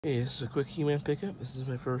Hey, this is a quick He-Man pickup. This is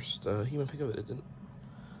my first He-Man pickup that isn't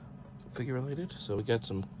figure related. So we got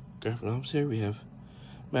some graphic novels here. We have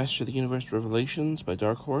Master of the Universe Revelations by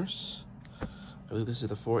Dark Horse. I believe this is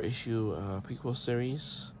the 4-issue prequel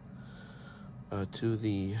series to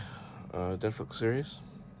the Netflix series.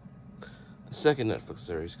 The second Netflix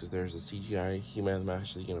series, because there's a CGI He-Man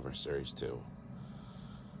Master of the Universe series too.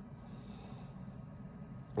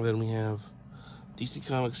 And then we have DC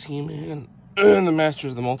Comics He-Man and the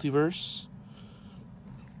Masters of the Multiverse,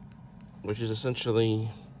 which is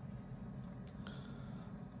essentially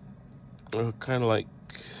kind of like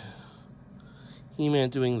He-Man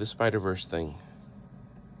doing the Spider-Verse thing.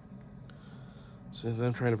 So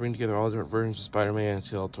them trying to bring together all the different versions of Spider-Man and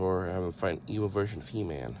Skeletor and find an evil version of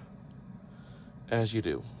He-Man. As you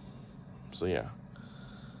do. So yeah.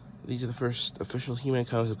 These are the first official He-Man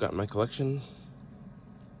comics I've got in my collection.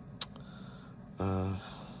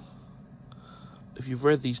 If you've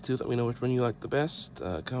read these two, let me know which one you like the best.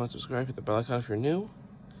 Comment, subscribe, hit the bell icon if you're new.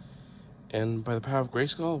 And by the power of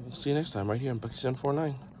Grayskull, we'll see you next time right here on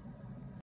Bucky749.